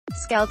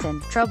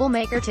Skelton,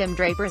 Troublemaker Tim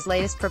Draper's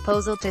latest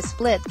proposal to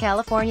split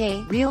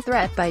California, real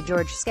threat by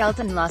George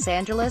Skelton. Los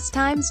Angeles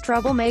Times.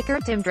 Troublemaker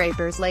Tim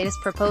Draper's latest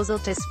proposal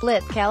to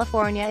split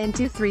California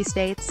into 3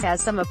 states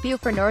has some appeal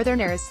for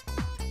Northerners.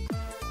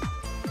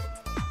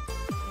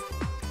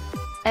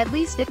 At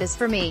least it is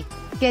for me.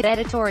 Get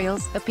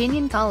editorials,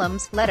 opinion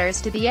columns,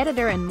 letters to the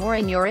editor and more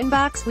in your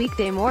inbox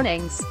weekday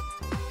mornings.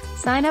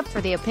 Sign up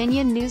for the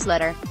opinion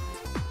newsletter.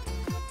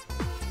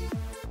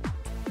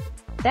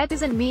 That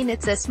doesn't mean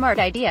it's a smart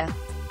idea.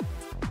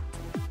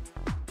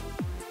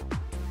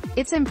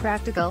 It's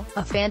impractical,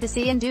 a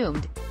fantasy and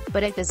doomed.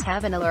 But it does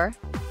have an allure.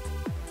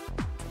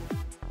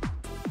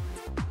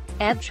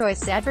 Ad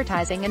choice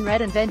advertising and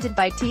red invented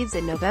by Tees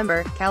in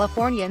November,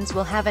 Californians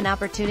will have an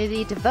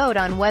opportunity to vote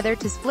on whether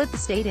to split the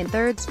state in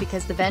thirds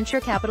because the venture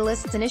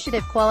capitalists'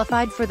 initiative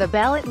qualified for the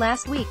ballot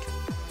last week.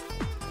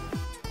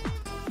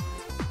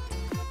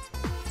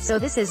 So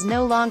this is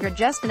no longer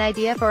just an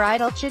idea for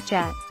idle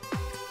chit-chat.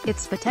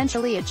 It's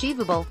potentially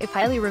achievable, if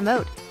highly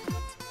remote.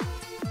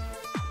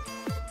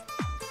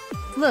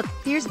 Look,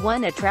 here's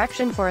one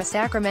attraction for a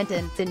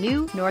Sacramentan. The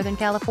new, Northern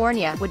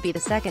California, would be the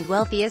second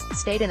wealthiest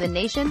state in the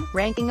nation,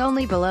 ranking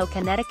only below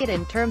Connecticut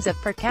in terms of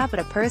per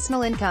capita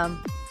personal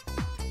income.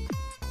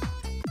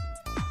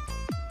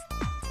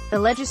 The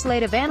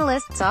Legislative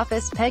Analyst's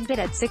Office pegged it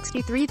at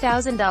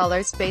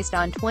 $63,000 based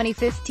on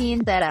 2015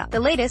 data, the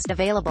latest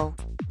available.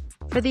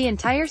 For the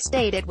entire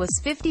state it was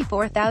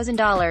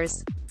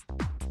 $54,000.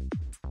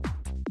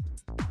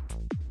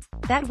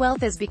 That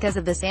wealth is because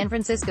of the San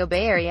Francisco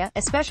Bay Area,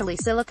 especially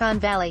Silicon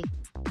Valley.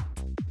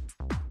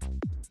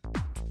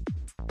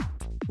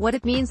 What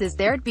it means is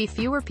there'd be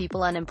fewer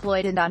people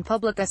unemployed and on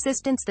public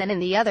assistance than in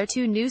the other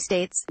 2 new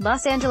states,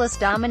 Los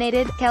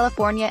Angeles-dominated,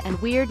 California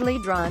and weirdly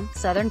drawn,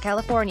 Southern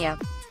California.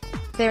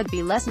 There'd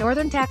be less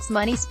Northern tax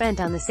money spent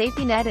on the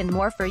safety net and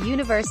more for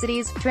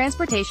universities,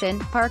 transportation,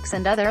 parks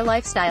and other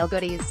lifestyle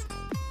goodies.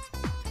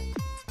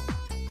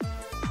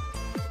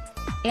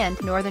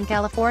 And Northern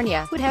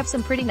California would have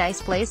some pretty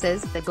nice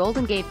places: the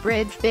Golden Gate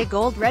Bridge, Big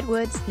Old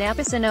Redwoods,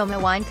 Napa-Sonoma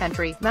Wine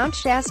Country, Mount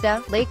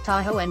Shasta, Lake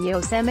Tahoe and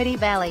Yosemite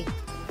Valley.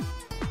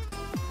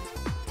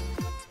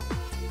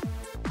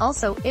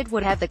 Also, it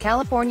would have the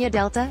California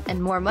Delta,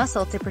 and more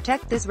muscle to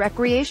protect this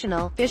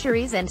recreational,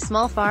 fisheries and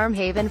small farm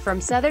haven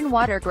from southern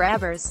water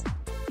grabbers.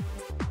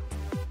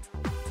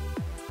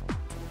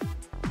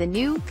 The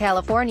new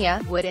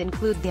California would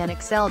include the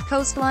unexcelled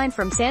coastline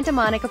from Santa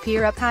Monica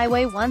Pier up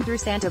Highway 1 through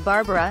Santa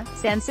Barbara,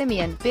 San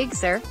Simeon, Big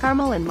Sur,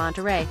 Carmel and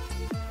Monterey.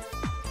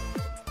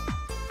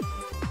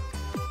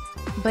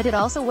 But it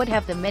also would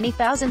have the many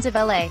thousands of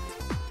LA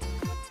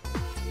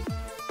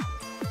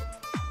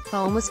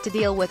homes to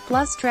deal with,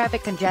 plus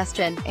traffic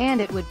congestion, and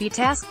it would be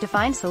tasked to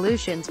find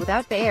solutions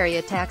without Bay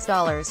Area tax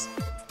dollars.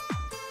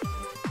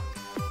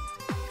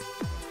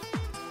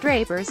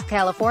 Draper's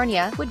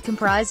California would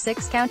comprise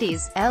 6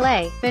 counties: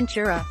 LA,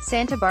 Ventura,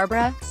 Santa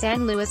Barbara,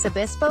 San Luis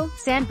Obispo,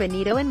 San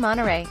Benito and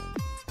Monterey.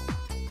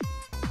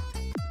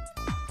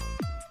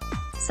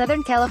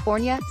 Southern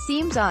California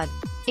seems odd.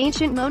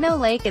 Ancient Mono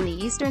Lake in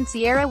the eastern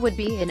Sierra would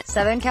be in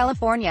Southern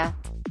California.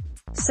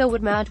 So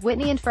would Mount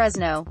Whitney and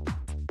Fresno.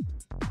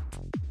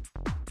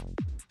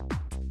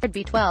 There'd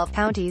be 12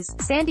 counties: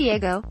 San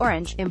Diego,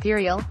 Orange,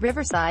 Imperial,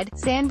 Riverside,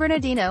 San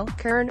Bernardino,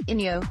 Kern,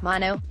 Inyo,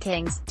 Mono,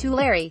 Kings,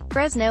 Tulare,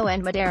 Fresno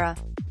and Madera.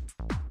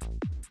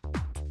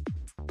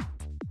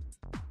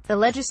 The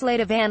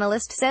legislative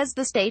analyst says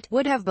the state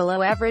would have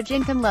below average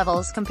income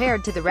levels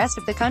compared to the rest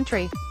of the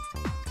country.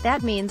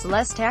 That means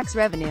less tax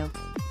revenue.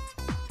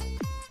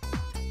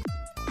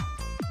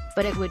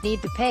 But it would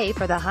need to pay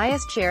for the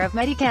highest share of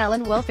Medi-Cal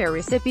and welfare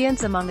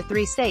recipients among the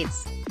 3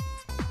 states.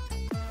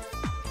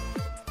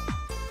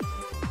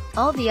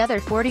 All the other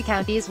 40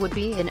 counties would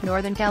be in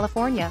Northern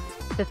California.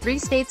 The 3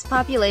 states'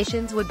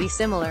 populations would be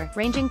similar,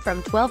 ranging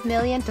from 12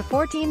 million to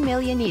 14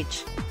 million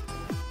each.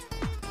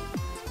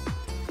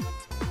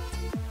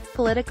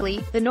 Politically,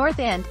 the North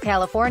and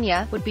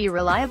California would be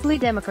reliably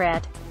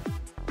Democrat.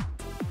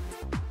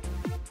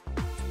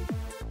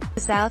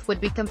 The South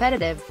would be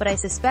competitive, but I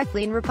suspect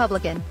lean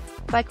Republican.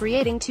 By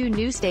creating 2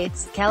 new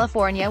states,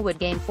 California would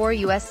gain 4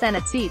 U.S.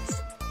 Senate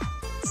seats.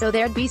 So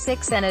there'd be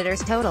 6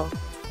 senators total.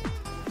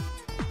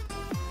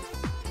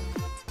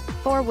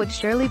 4 would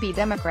surely be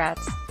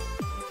Democrats.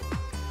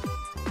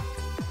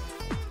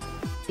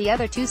 The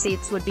other 2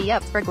 seats would be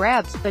up for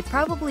grabs, but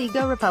probably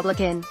go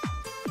Republican.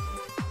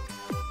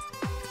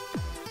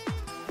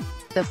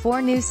 The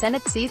 4 new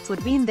Senate seats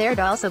would mean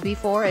there'd also be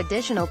 4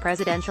 additional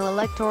presidential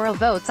electoral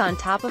votes on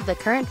top of the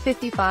current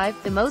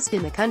 55, the most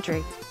in the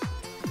country.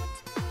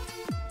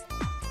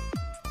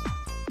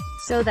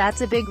 So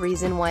that's a big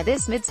reason why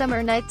this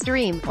Midsummer Night's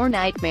Dream, or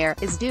nightmare,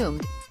 is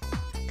doomed.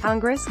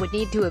 Congress would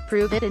need to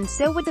approve it and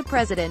so would the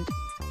president.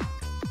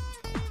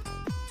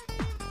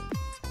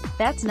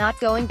 That's not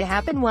going to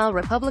happen while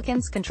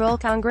Republicans control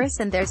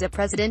Congress and there's a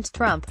President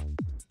Trump.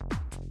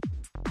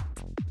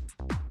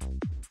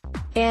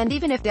 And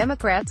even if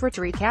Democrats were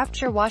to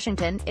recapture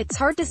Washington, it's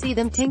hard to see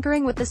them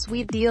tinkering with the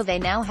sweet deal they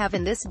now have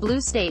in this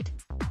blue state.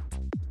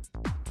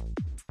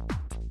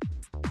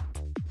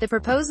 The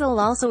proposal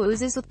also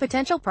oozes with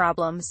potential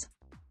problems.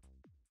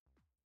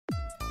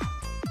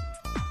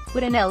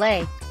 Would an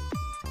LA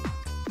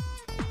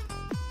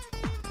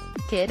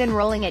kid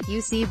enrolling at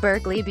UC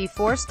Berkeley be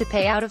forced to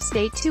pay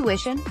out-of-state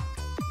tuition?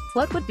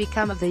 What would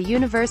become of the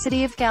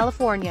University of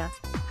California?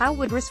 How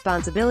would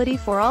responsibility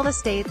for all the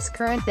state's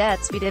current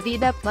debts be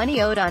divvied up,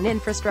 money owed on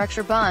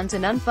infrastructure bonds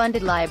and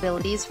unfunded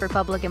liabilities for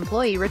public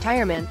employee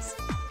retirements?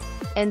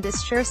 And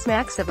this sure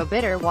smacks of a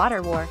bitter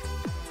water war.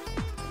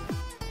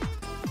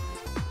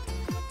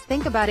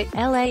 Think about it,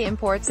 LA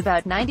imports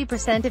about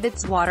 90% of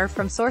its water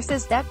from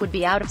sources that would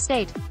be out of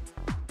state.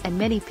 And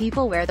many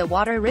people where the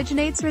water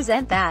originates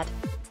resent that.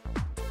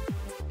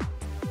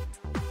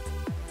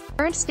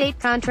 Current state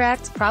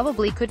contracts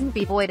probably couldn't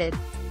be voided.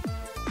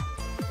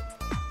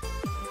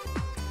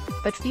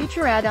 But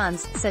future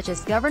add-ons, such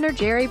as Governor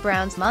Jerry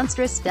Brown's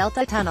monstrous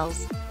Delta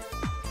tunnels.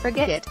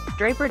 Forget it,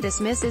 Draper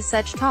dismisses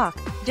such talk.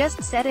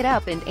 Just set it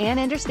up in an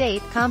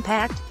interstate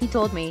compact, he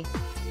told me.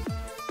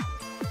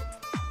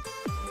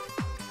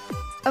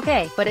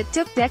 Okay, but it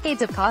took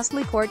decades of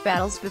costly court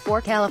battles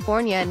before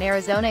California and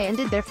Arizona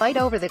ended their fight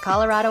over the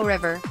Colorado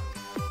River.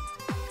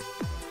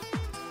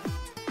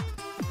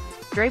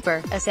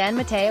 Draper, a San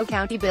Mateo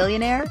County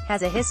billionaire,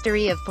 has a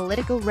history of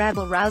political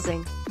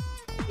rabble-rousing.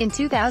 In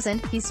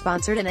 2000, he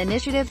sponsored an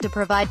initiative to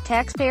provide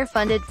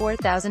taxpayer-funded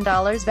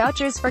 $4,000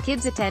 vouchers for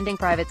kids attending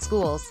private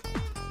schools.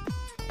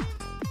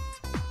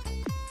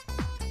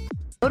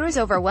 Voters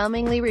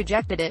overwhelmingly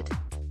rejected it.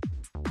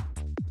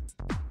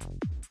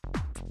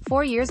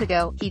 4 years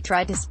ago, he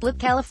tried to split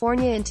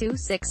California into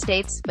 6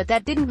 states, but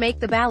that didn't make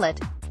the ballot.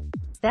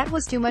 That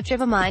was too much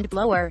of a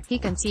mind-blower, he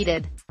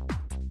conceded.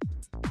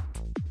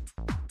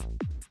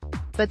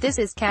 But this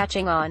is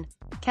catching on.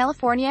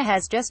 California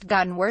has just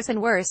gotten worse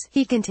and worse,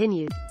 he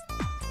continued.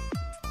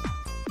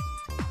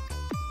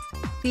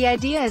 The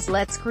idea is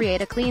let's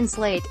create a clean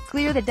slate,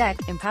 clear the deck,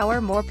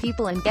 empower more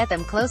people and get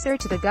them closer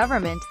to the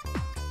government.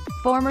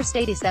 Former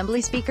State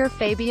Assembly Speaker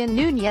Fabian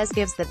Nunez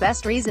gives the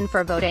best reason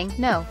for voting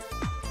no.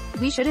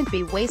 We shouldn't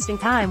be wasting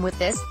time with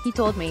this, he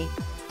told me.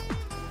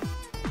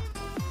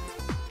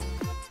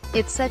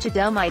 It's such a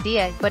dumb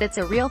idea, but it's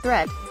a real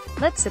threat.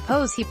 Let's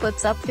suppose he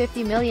puts up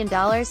 $50 million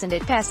and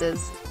it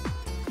passes.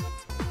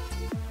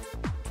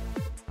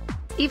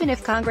 Even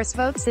if Congress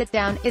votes it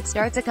down, it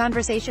starts a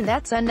conversation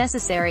that's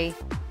unnecessary.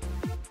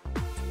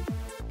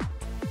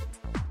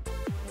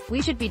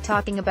 We should be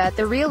talking about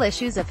the real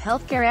issues of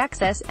healthcare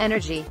access,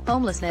 energy,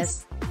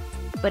 homelessness.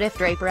 But if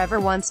Draper ever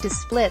wants to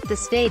split the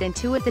state in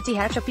two at the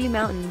Tehachapi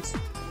Mountains,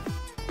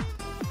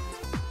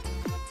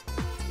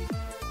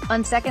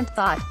 on second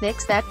thought,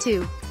 nix that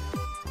too.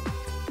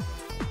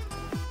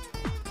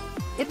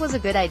 It was a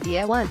good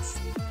idea once.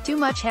 Too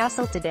much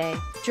hassle today.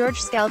 George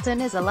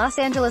Skelton is a Los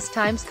Angeles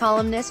Times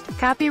columnist.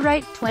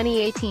 Copyright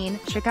 2018,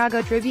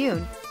 Chicago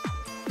Tribune.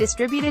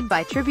 Distributed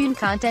by Tribune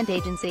Content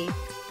Agency.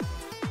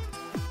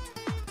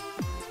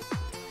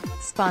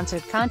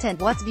 Sponsored content.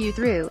 What's view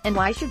through, and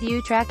why should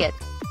you track it?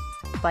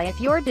 By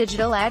if your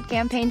digital ad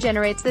campaign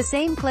generates the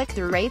same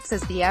click-through rates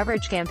as the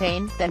average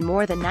campaign, then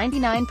more than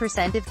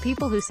 99% of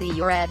people who see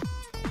your ad.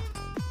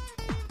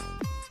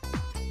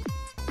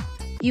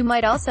 You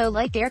might also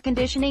like air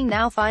conditioning,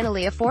 now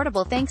finally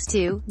affordable thanks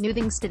to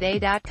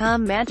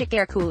newthingstoday.com. Magic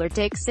Air Cooler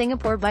takes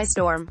Singapore by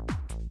storm.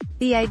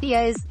 The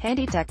idea is,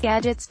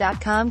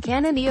 HandyTechGadgets.com.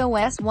 Canon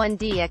EOS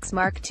 1DX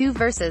Mark II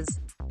vs.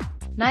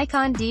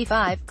 Nikon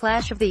D5,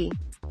 Clash of the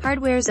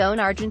Hardware Zone.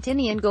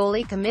 Argentinian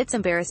goalie commits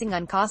embarrassing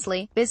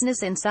uncostly.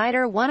 Business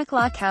Insider 1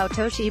 o'clock. How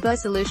Toshiba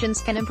solutions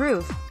can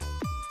improve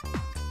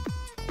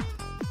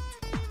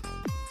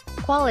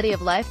quality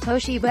of life.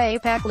 Toshiba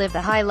APAC. Live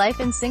the high life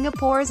in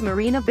Singapore's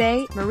Marina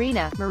Bay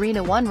Marina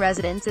 1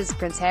 residences.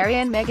 Prince Harry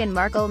and Meghan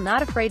Markle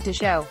not afraid to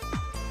show.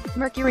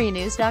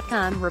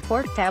 MercuryNews.com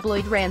report.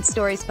 Tabloid ran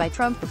stories by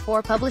Trump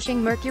before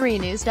publishing.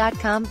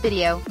 MercuryNews.com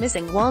video.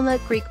 Missing Walnut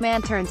Creek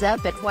man turns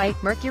up at White.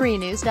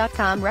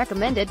 MercuryNews.com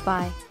recommended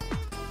by